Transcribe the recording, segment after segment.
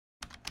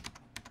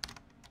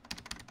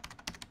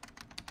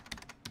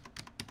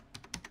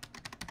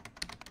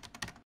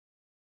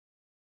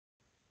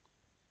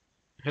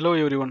Hello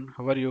everyone,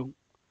 how are you?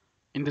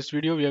 In this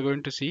video, we are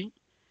going to see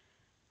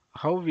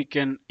how we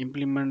can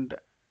implement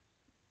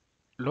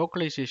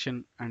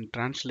localization and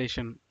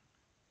translation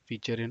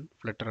feature in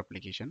Flutter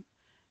application.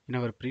 In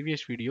our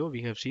previous video,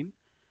 we have seen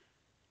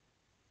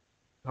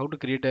how to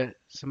create a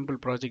simple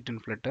project in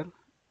Flutter,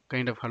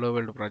 kind of hello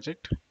world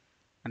project,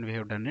 and we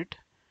have done it.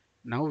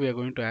 Now we are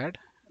going to add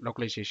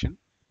localization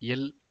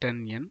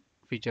l10n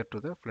feature to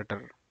the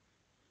Flutter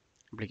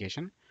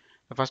application.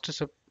 The first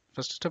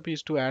step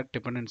is to add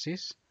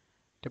dependencies.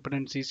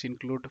 Dependencies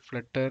include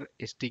Flutter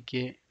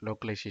SDK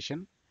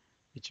localization,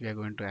 which we are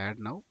going to add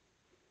now.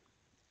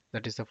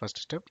 That is the first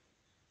step.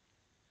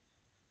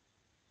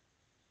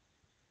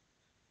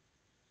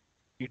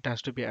 It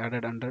has to be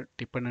added under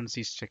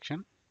dependencies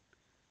section,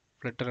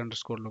 Flutter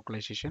underscore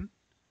localization.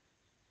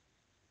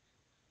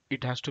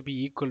 It has to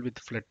be equal with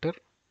Flutter.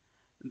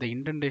 The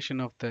indentation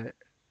of the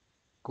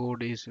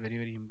code is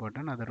very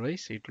important,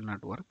 otherwise it will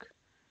not work.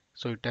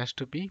 So it has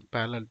to be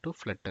parallel to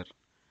Flutter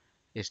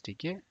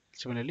SDK.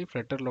 Similarly,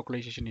 Flutter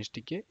localization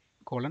SDK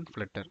colon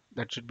Flutter.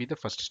 That should be the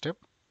first step.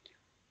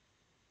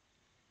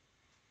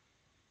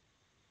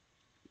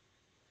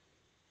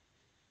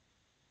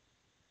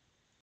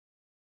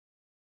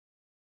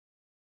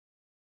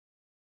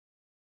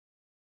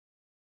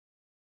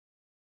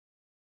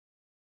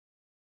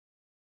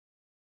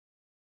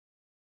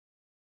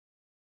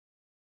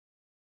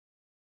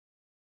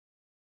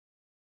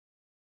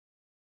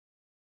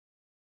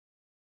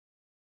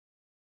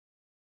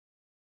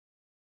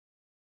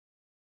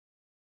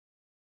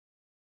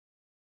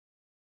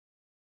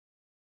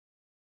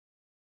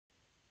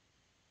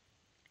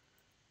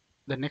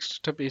 The next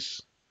step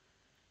is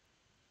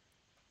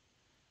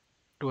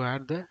to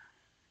add the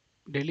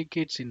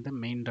delegates in the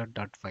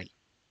main.dot file.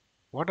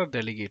 What are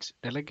delegates?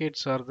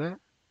 Delegates are the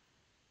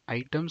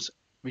items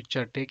which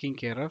are taking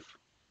care of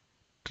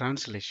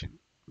translation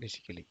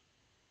basically.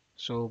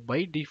 So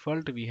by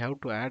default, we have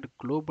to add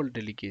global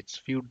delegates,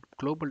 few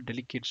global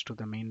delegates to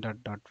the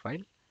main.dot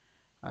file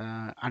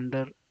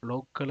under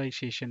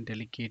localization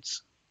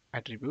delegates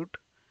attribute.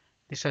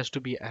 This has to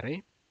be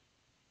array.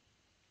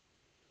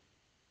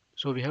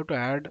 So we have to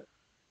add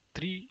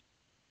three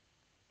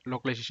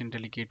localization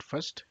delegate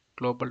first: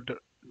 global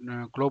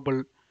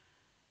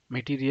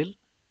material,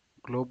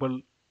 global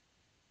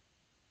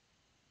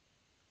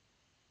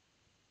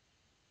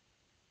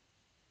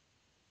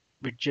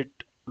widget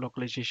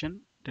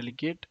localization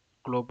delegate,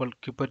 global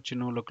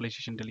cupertino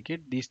localization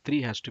delegate. These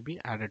three has to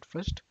be added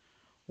first.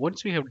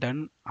 Once we have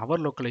done our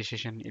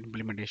localization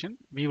implementation,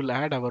 we will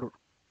add our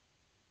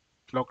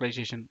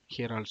localization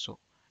here also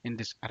in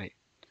this array.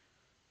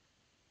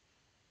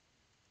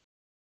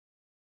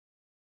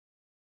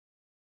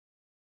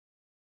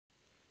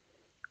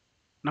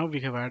 Now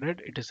we have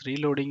added, it is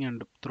reloading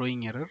and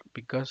throwing error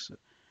because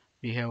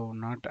we have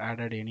not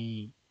added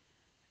any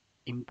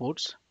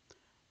imports.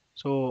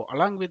 So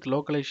along with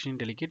localization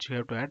delegates, you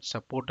have to add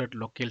supported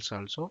locales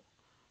also.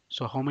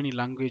 So how many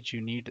language you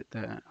need,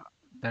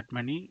 that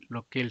many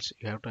locales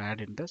you have to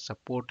add in the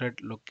supported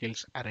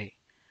locales array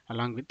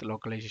along with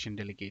localization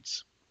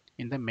delegates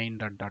in the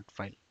main.dot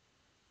file.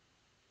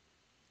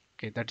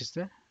 Okay, that is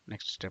the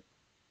next step.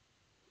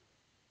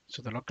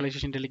 So the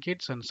localization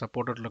delegates and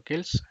supported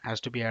locales has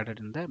to be added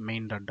in the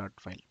main.dot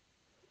file.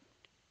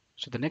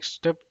 So the next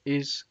step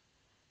is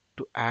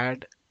to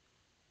add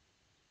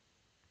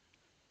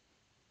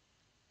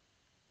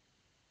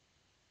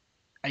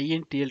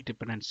intl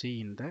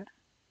dependency in the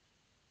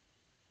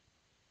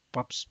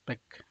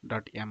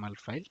pubspec.yaml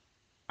file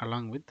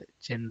along with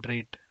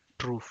generate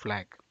true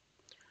flag.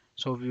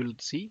 So we will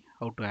see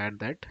how to add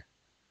that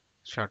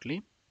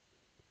shortly.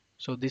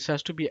 So this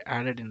has to be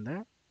added in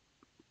the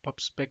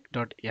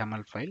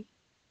pubspec.yaml file.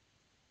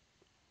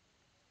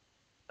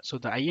 So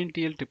the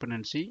intl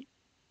dependency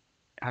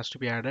has to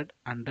be added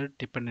under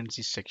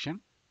dependencies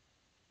section,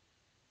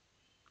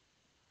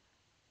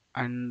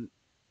 and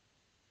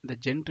the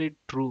generate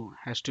true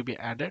has to be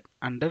added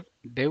under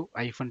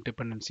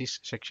dev-dependencies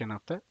section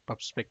of the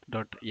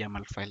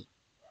pubspec.yaml file.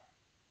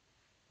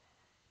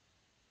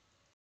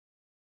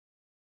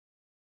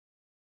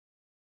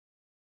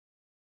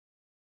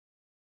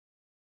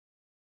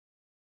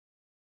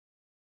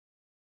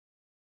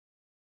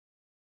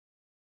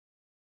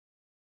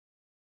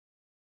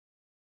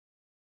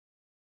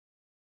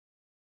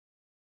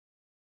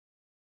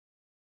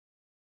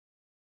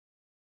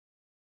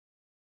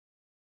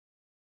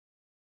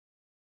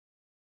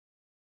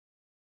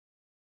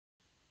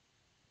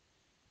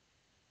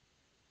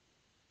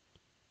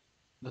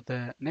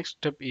 The next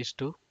step is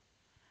to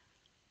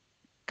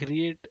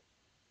create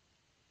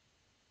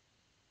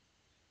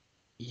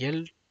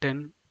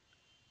l10n.yaml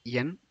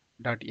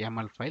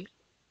file.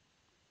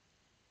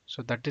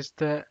 So that is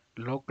the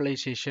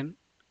localization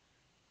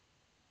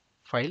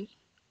file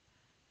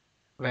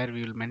where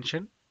we will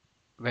mention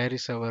where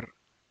is our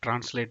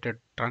translated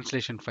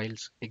translation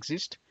files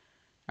exist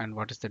and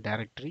what is the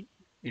directory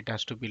it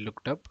has to be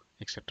looked up,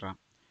 etc.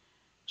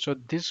 So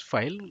this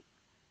file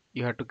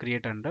you have to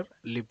create under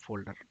lib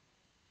folder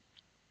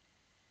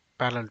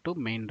parallel to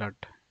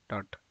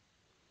main.dot.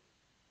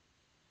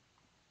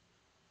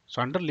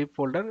 So under lib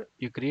folder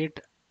you create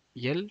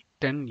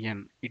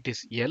l10n. It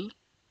is L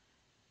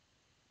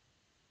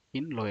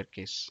in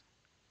lowercase.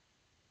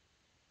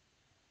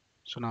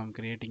 So now I'm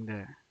creating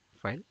the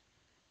file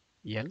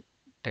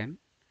l10n.yml.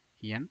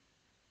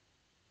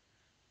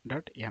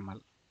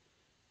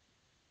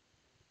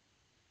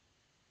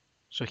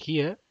 So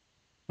here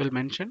we'll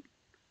mention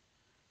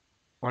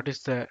what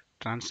is the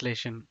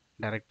translation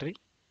directory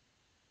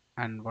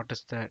and what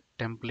is the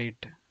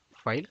template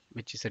file,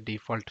 which is a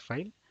default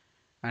file,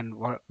 and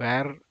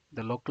where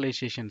the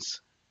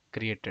localizations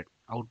created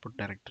output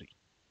directory,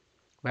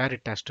 where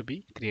it has to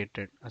be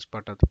created as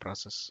part of the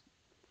process.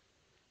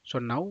 So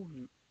now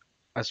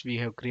as we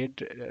have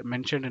created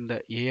mentioned in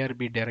the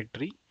ARB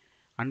directory,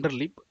 under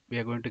lib we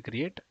are going to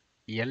create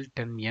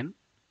l10n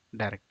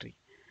directory.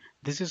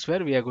 This is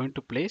where we are going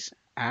to place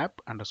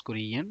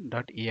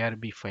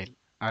app_en.arb file,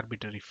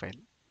 arbitrary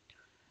file,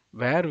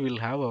 where we'll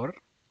have our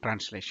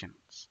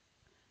translations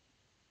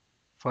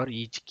for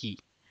each key.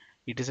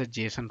 It is a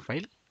JSON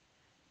file.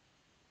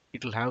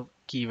 It will have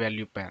key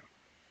value pair.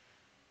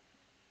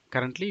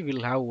 Currently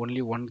we'll have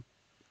only one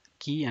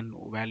key and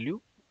value,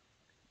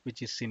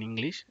 which is in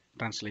English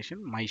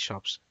translation my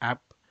shops,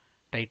 app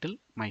title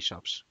my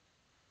shops.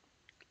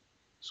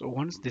 So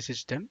once this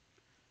is done,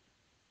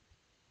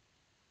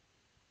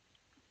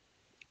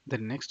 the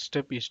next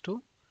step is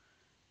to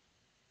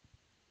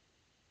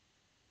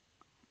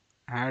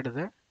add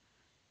the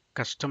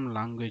custom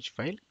language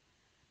file,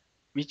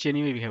 which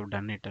anyway we have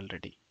done it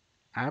already.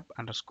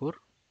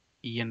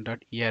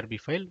 app_en.erb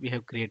file we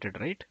have created,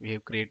 right? We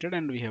have created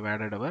and we have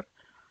added our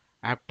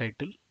app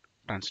title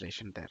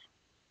translation there.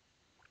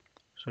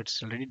 So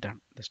it's already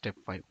done, the step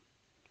 5.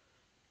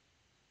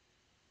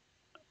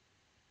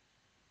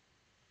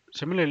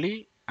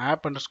 Similarly,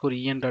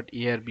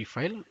 app_en.erb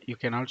file, you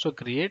can also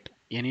create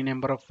any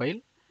number of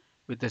file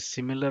with a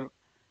similar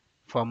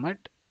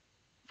format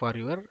for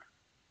your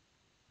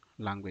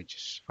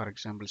languages. For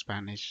example,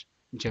 Spanish,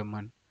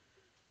 German,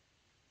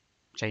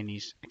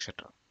 Chinese,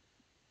 etc.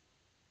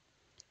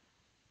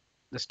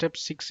 The step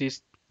 6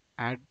 is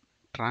add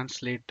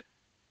translate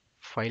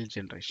file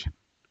generation.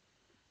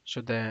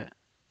 So the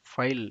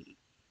file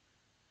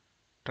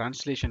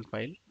translation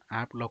file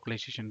app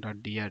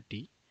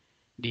localization.drt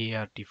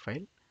dart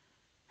file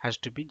has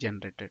to be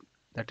generated.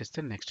 That is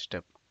the next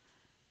step.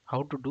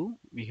 How to do?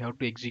 We have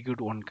to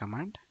execute one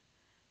command,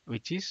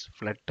 which is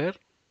flutter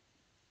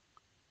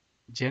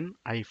gen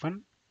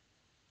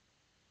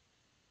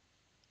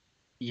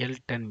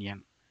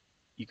 -l10n.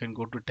 You can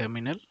go to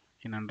terminal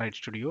in Android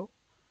Studio,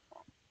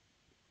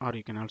 or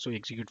you can also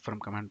execute from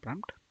command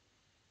prompt.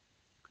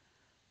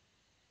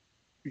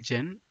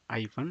 Gen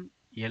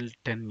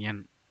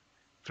 -l10n.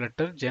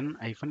 Flutter gen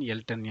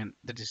 -l10n.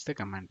 That is the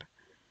command.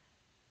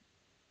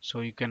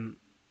 So you can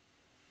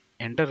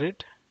enter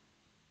it.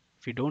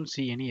 If you don't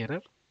see any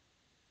error,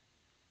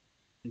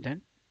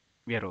 then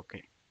we are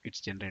okay.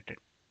 It's generated.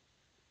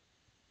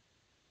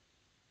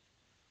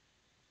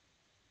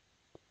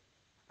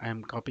 I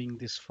am copying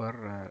this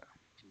for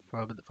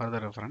the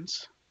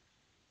reference.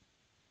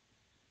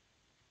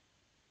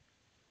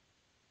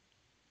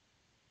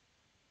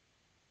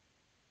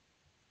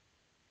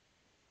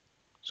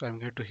 So I'm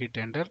going to hit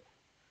enter.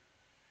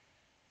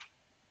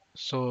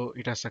 So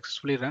it has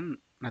successfully run,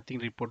 nothing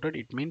reported.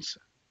 It means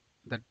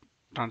that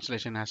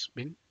translation has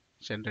been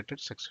generated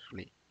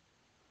successfully.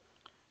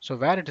 So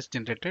where it is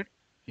generated,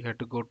 you have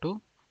to go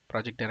to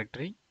project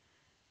directory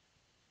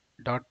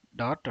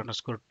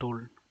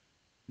dot_tool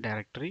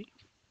directory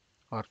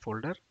or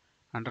folder.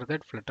 Under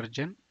that flutter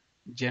gen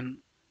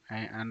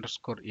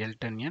underscore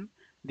l10n.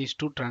 These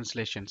two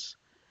translations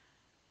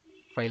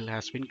file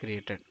has been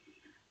created.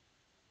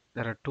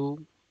 There are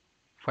two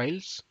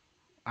files,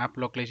 app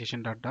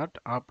localization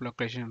app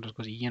localization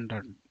underscore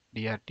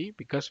en.drt,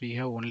 because we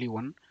have only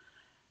one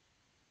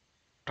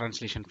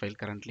translation file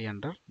currently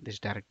under this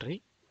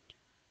directory.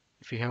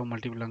 If you have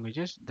multiple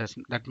languages,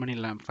 that many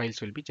files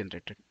will be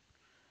generated.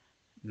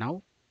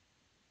 Now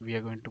we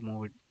are going to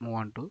move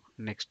on to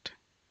next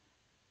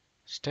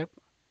step,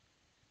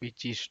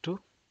 which is to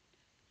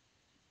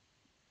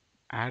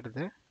add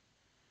the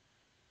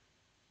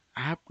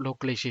app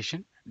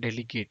localization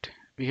delegate.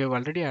 We have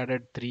already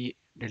added 3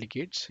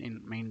 delegates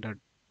in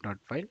main.dot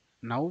file.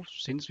 Now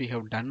since we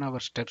have done our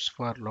steps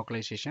for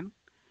localization,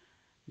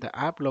 the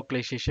app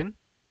localization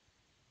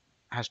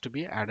has to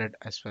be added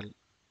as well.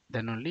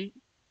 Then only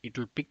it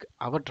will pick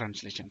our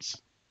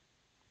translations.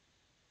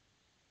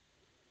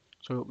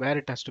 So where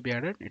it has to be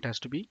added? It has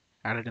to be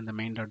added in the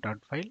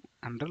main.dot file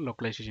under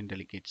localization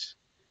delegates.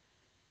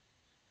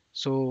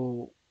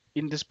 So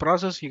in this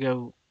process you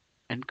have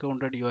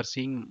encountered, you are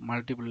seeing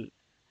multiple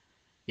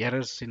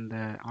errors in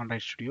the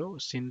Android Studio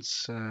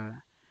since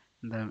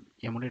the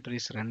emulator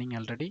is running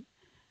already.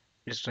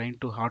 It's trying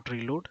to hot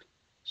reload.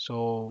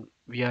 So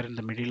we are in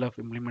the middle of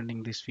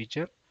implementing this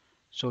feature.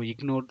 So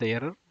ignore the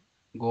error,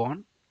 go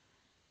on.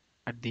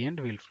 At the end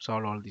we'll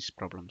solve all these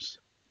problems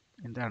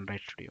in the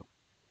Android Studio.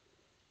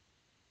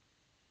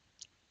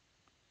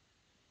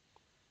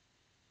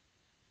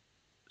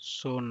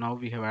 So now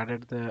we have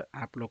added the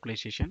app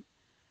localization.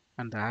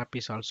 and the app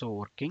is also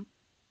working.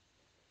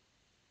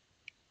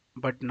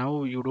 But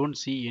now you don't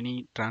see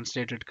any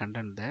translated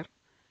content there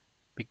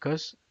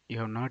because you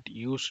have not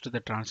used the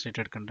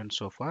translated content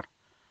so far.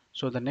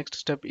 So the next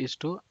step is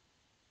to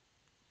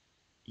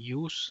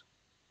use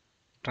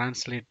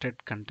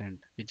translated content,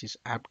 which is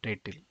app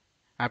title.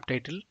 App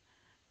title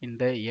in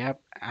the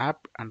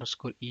app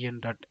underscore en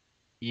dot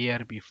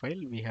arb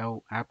file, we have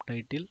app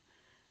title,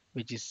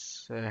 which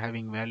is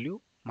having value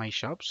my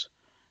shops.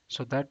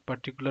 So that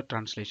particular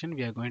translation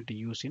we are going to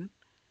use in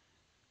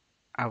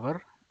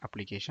our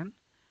application.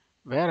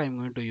 Where I'm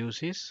going to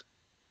use is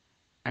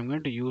I'm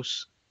going to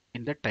use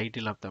in the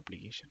title of the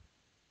application.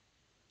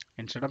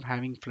 Instead of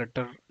having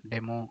Flutter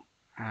demo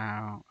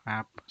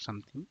app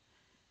something,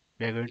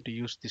 we are going to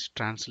use this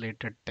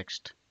translated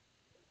text.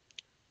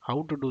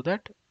 How to do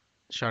that?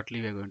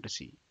 Shortly we are going to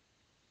see.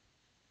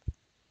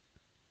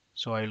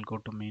 So I will go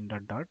to main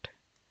dot.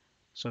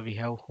 So we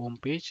have home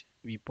page.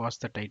 We pass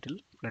the title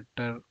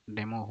Flutter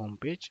demo home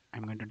page.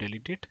 I'm going to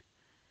delete it.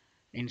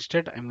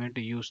 Instead, I'm going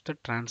to use the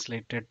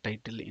translated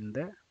title in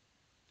the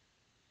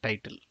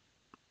title.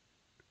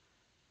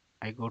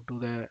 I go to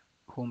the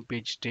home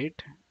page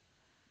state.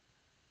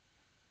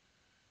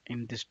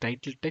 In this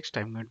title text,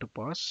 I'm going to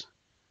pass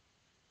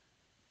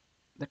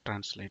the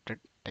translated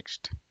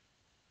text.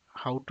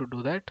 How to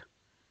do that?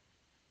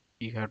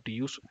 You have to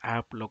use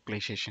App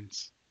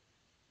Localizations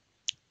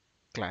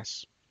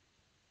class.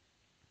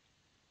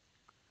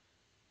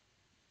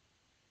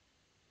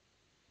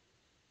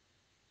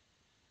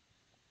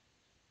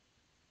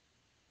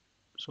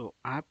 So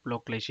App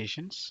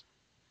Localizations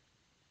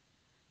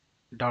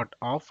dot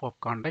off of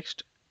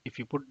context. If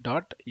you put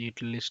dot,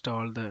 it will list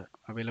all the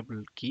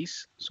available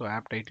keys. So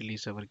app title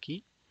is our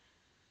key.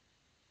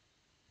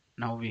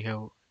 Now we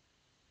have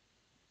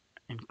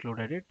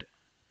included it.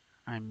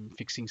 I'm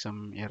fixing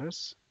some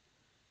errors.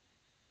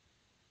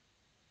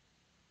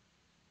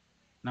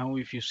 Now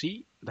if you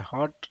see, the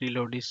hot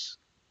reload is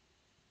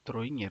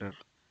throwing error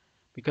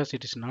because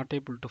it is not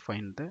able to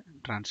find the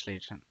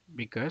translation,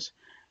 because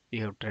we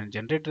have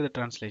generated the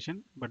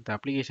translation but the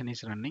application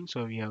is running,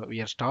 so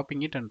we are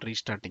stopping it and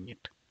restarting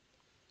it.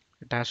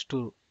 It has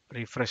to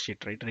refresh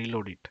it, right?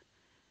 Reload it.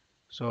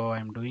 So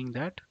I'm doing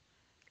that.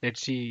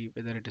 Let's see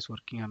whether it is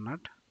working or not.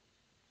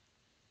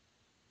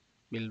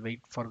 We'll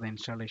wait for the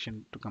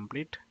installation to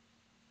complete.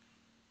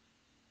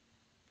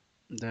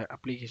 The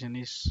application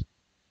is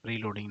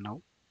reloading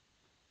now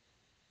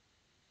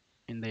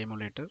in the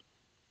emulator.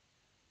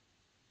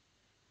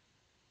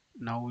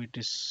 Now it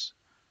is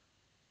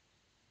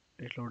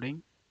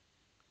reloading.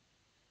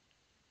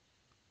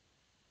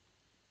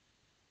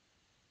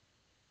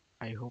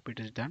 I hope it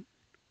is done.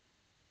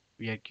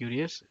 We are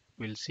curious.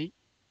 We'll see.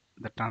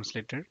 The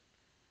translated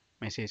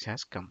message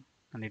has come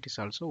and it is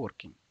also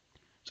working.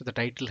 So the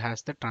title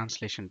has the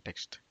translation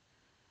text.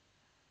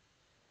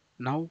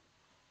 Now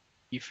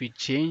if we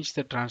change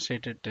the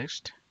translated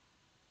text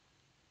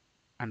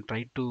and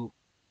try to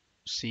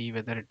see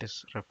whether it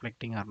is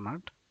reflecting or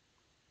not,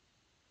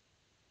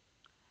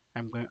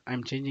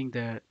 I'm changing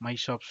the my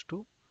shops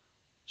to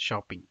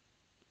shopping,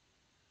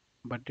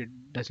 but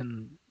it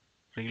doesn't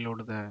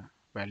reload the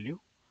value,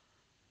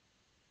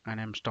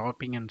 and I'm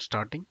stopping and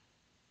starting.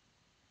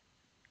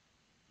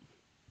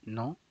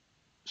 No,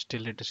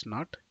 still it is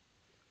not,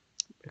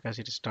 because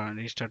it is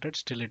restarted.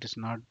 Still it is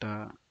not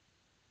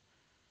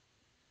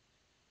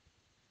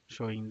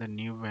showing the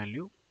new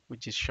value,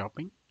 which is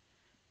shopping.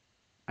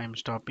 I'm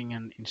stopping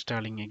and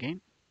installing again.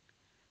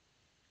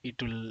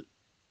 It will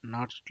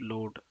not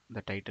load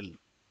the title.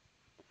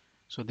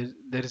 So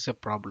there is a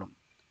problem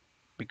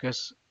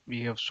because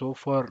we have so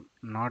far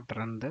not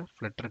run the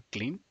Flutter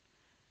clean,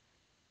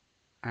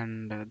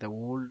 and the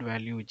old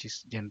value which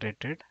is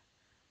generated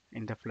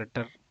in the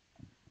Flutter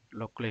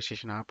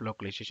localization app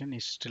localization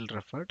is still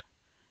referred.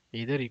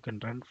 Either you can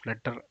run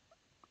Flutter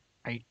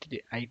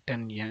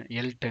i10n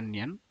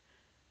l10n.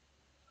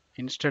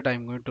 Instead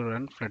I'm going to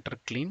run Flutter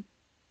clean,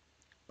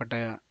 but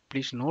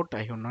please note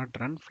I have not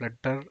run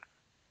Flutter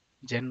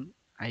gen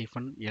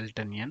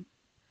 -l10n.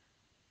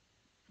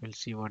 We'll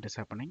see what is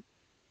happening.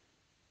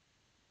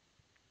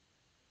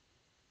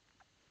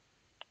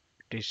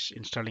 It is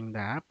installing the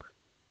app.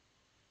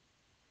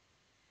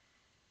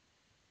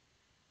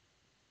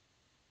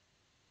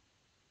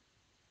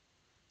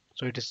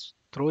 So it is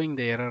throwing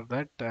the error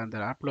that the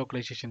app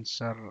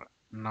localizations are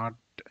not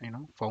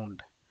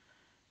found.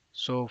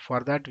 So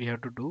for that we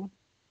have to do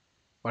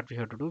what we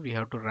have to do. We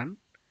have to run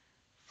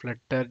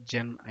Flutter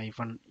gen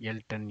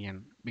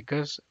 -l10n,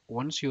 because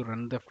once you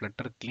run the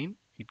Flutter clean,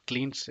 it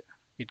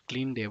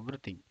cleaned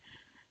everything,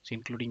 so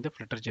including the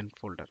Flutter gen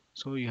folder.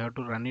 So you have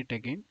to run it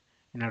again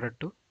in order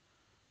to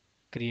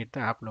create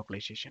the app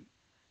localization.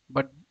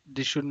 But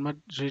this should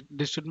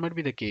not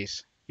be the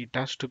case. It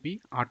has to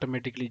be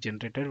automatically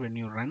generated when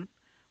you run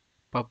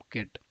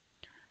pub-get.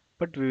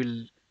 But we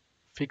will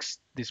fix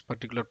this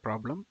particular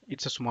problem.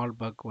 It's a small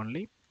bug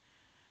only.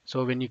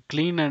 So when you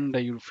clean and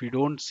if you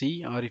don't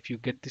see, or if you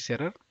get this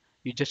error,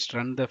 you just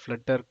run the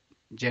Flutter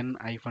gen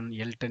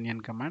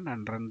 -l10n command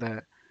and run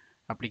the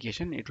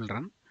application. It will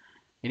run.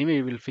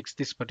 Anyway, we will fix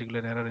this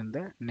particular error in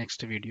the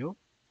next video.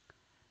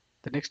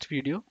 The next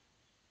video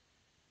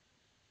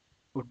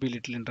would be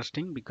little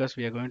interesting because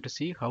we are going to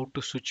see how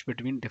to switch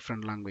between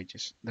different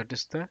languages. That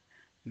is the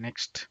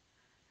next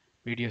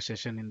video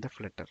session in the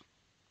Flutter.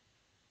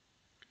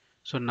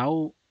 So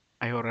now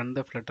I have run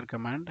the Flutter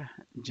command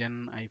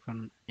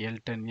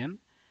gen-l10n.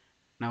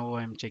 Now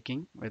I am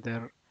checking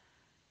whether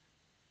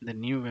the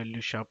new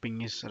value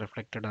shopping is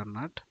reflected or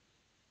not.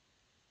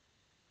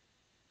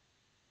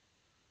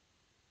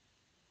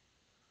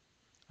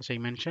 As I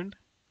mentioned,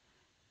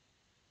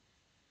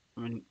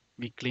 when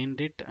we cleaned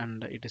it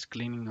and it is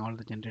cleaning all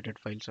the generated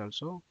files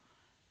also.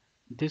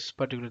 This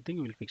particular thing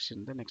we'll fix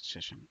in the next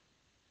session.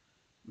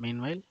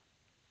 Meanwhile,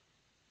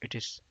 it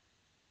is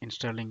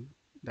installing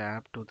the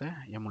app to the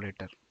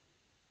emulator.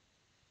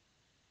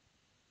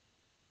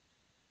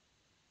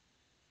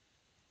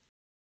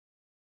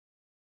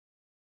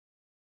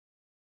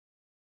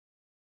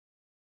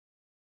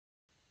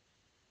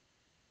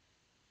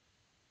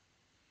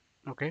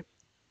 Okay,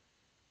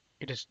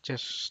 it is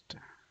just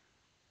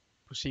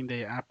pushing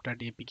the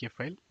app.apk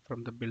file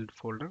from the build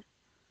folder.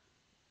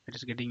 It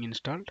is getting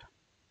installed.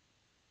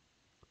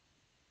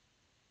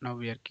 Now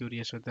we are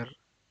curious whether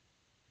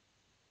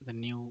the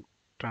new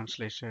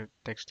translation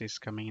text is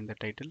coming in the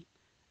title.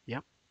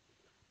 Yeah,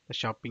 the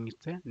shopping is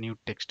the new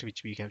text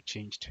which we have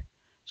changed.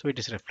 So it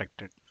is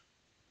reflected.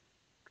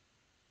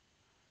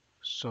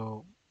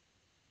 So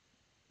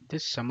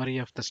this summary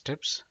of the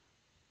steps,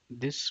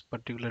 this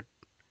particular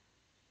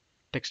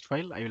text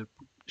file, I will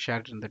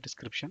share it in the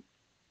description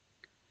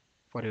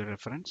for your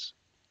reference.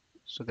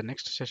 So the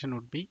next session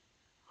would be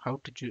how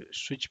to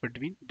switch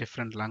between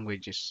different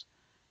languages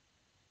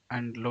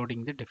and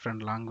loading the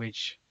different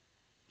language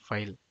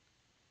file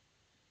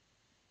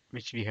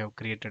which we have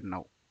created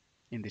now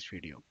in this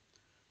video.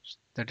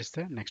 That is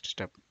the next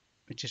step,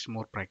 which is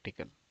more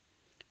practical.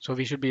 So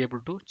we should be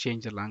able to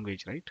change the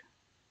language, right?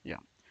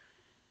 Yeah.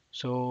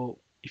 So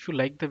if you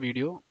like the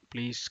video,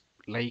 please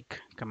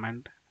like,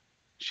 comment,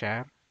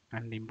 share,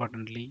 and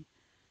importantly,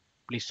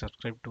 please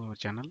subscribe to our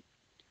channel.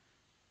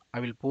 I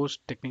will post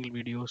technical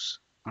videos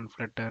on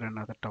Flutter and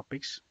other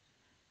topics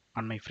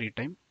on my free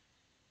time.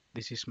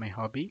 This is my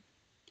hobby.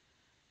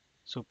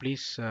 So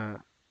please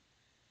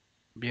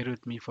bear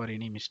with me for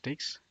any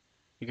mistakes.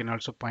 You can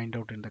also point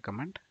out in the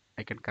comment.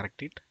 I can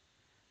correct it.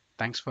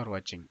 Thanks for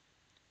watching.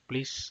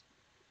 Please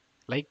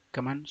like,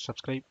 comment,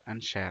 subscribe,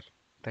 and share.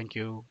 Thank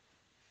you.